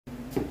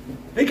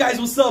Hey guys,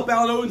 what's up?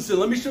 Alan Odinson.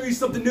 Let me show you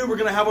something new we're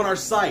going to have on our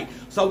site.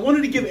 So I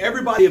wanted to give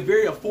everybody a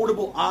very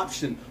affordable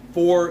option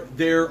for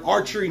their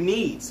archery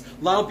needs.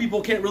 A lot of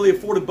people can't really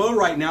afford a bow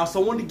right now,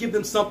 so I wanted to give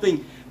them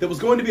something that was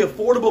going to be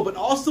affordable but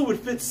also would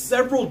fit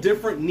several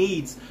different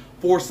needs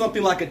for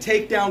something like a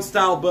takedown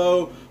style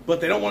bow,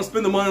 but they don't want to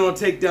spend the money on a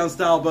takedown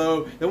style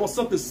bow. They want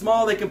something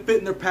small they can fit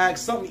in their pack,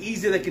 something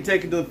easy they can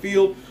take into the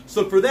field.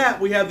 So for that,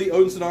 we have the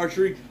Odinson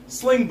Archery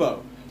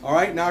Slingbow. All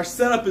right, now our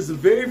setup is a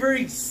very,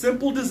 very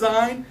simple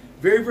design,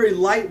 very, very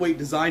lightweight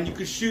design. You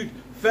can shoot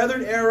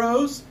feathered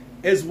arrows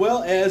as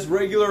well as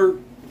regular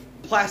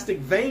plastic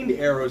veined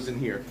arrows in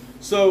here.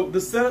 So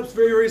the setup's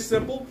very, very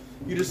simple.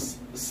 You just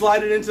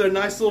slide it into a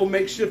nice little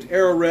makeshift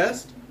arrow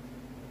rest.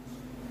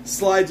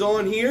 Slides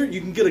on here.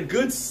 You can get a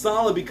good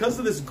solid, because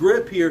of this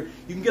grip here,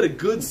 you can get a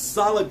good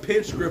solid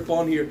pinch grip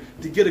on here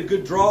to get a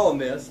good draw on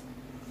this.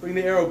 Bring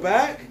the arrow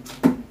back,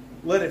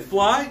 let it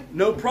fly,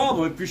 no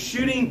problem. If you're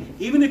shooting,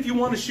 even if you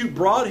want to shoot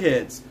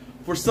broadheads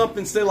for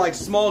something, say like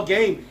small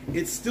game,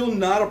 it's still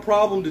not a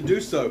problem to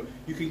do so.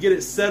 You can get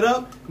it set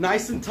up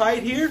nice and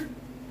tight here.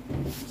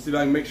 See if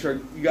I can make sure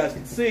you guys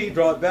can see.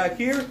 Draw it back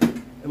here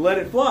and let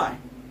it fly.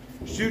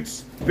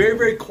 Shoots very,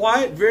 very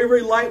quiet, very,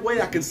 very lightweight.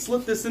 I can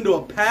slip this into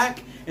a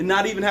pack and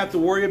not even have to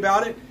worry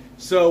about it.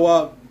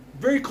 So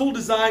very cool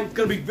design. It's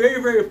going to be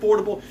very, very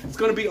affordable. It's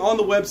going to be on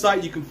the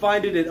website. You can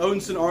find it at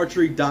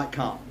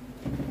odinsonarchery.com.